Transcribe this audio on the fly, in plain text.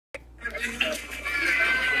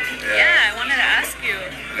Yeah, I wanted to ask you.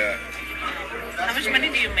 Yeah. How much money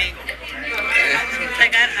do you make?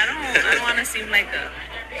 Like, I don't want to seem like a,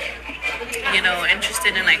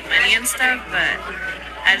 interested in like money and stuff, but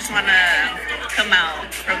I just want to come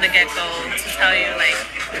out from the get-go to tell you, like,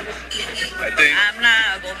 I think I'm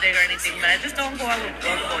not a gold digger or anything, but I just don't go out with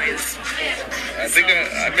broke boys. I think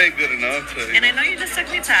I make good enough to. And I know you just took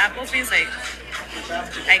me to Applebee's, like,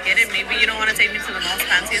 I get it. Maybe you don't want to take me to the most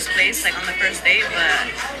fanciest place, like on the first date,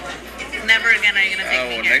 but never again are you gonna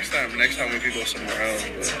take me here. Next time we could go somewhere else.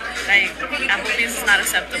 But. Like, Applebee's is not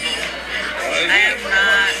acceptable. I am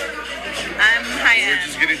not. I'm high We're end.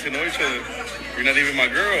 just getting to know each other. You're not even my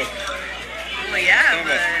girl. Well, yeah,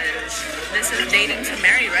 but this is dating to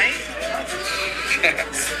marry, right?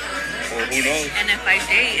 Well, who knows? And if I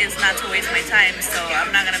date, it's not to waste my time, so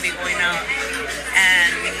I'm not gonna be going out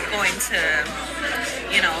and going to,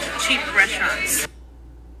 cheap restaurants.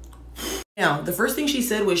 Now, the first thing she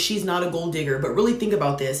said was she's not a gold digger, but really think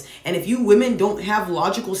about this. And if you women don't have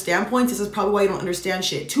logical standpoints, this is probably why you don't understand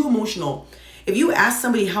shit. Too emotional. If you ask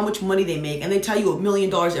somebody how much money they make and they tell you $1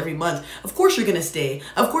 million every month, of course you're going to stay.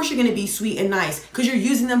 Of course you're going to be sweet and nice because you're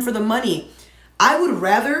using them for the money. I would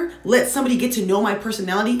rather let somebody get to know my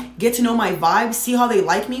personality, get to know my vibe, see how they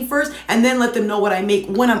like me first, and then let them know what I make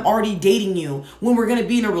when I'm already dating you, when we're going to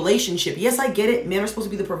be in a relationship. Yes, I get it. Men are supposed to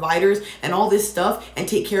be the providers and all this stuff and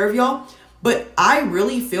take care of y'all. But I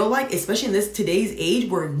really feel like, especially in this today's age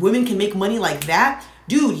where women can make money like that,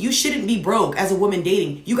 dude, you shouldn't be broke as a woman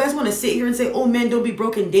dating. You guys want to sit here and say, oh, men don't be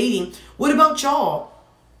broke in dating. What about y'all?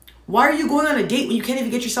 Why are you going on a date when you can't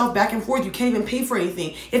even get yourself back and forth? You can't even pay for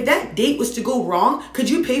anything. If that date was to go wrong, could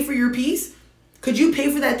you pay for your piece? Could you pay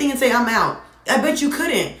for that thing and say, I'm out? I bet you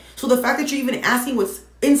couldn't. So the fact that you're even asking what's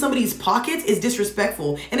in somebody's pockets is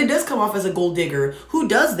disrespectful. And it does come off as a gold digger. Who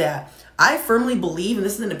does that? I firmly believe, and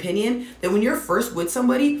this is an opinion, that when you're first with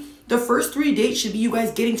somebody, the first 3 dates should be you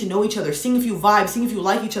guys getting to know each other, seeing if you vibe, seeing if you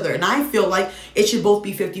like each other. And I feel like it should both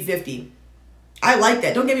be 50-50. I like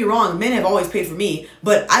that. Don't get me wrong. Men have always paid for me,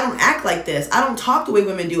 but I don't act like this. I don't talk the way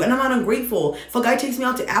women do, and I'm not ungrateful. If a guy takes me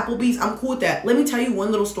out to Applebee's, I'm cool with that. Let me tell you one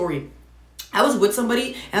little story. I was with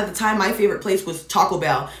somebody, and at the time, my favorite place was Taco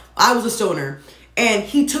Bell. I was a stoner, and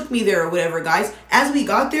he took me there or whatever, guys. As we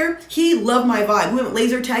got there, he loved my vibe. We went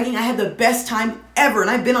laser tagging. I had the best time ever, and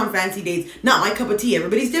I've been on fancy dates. Not my cup of tea.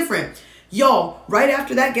 Everybody's different. Y'all, right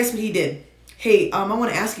after that, guess what he did? Hey, I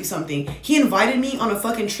want to ask you something. He invited me on a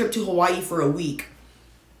fucking trip to Hawaii for a week.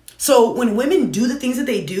 So when women do the things that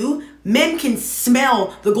they do, men can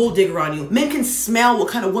smell the gold digger on you. Men can smell what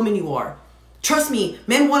kind of woman you are. Trust me,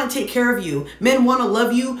 men want to take care of you. Men want to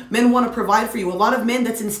love you. Men want to provide for you. A lot of men,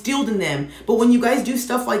 that's instilled in them. But when you guys do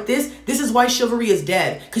stuff like this is why chivalry is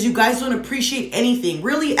dead. Because you guys don't appreciate anything.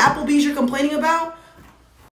 Really, Applebee's you're complaining about?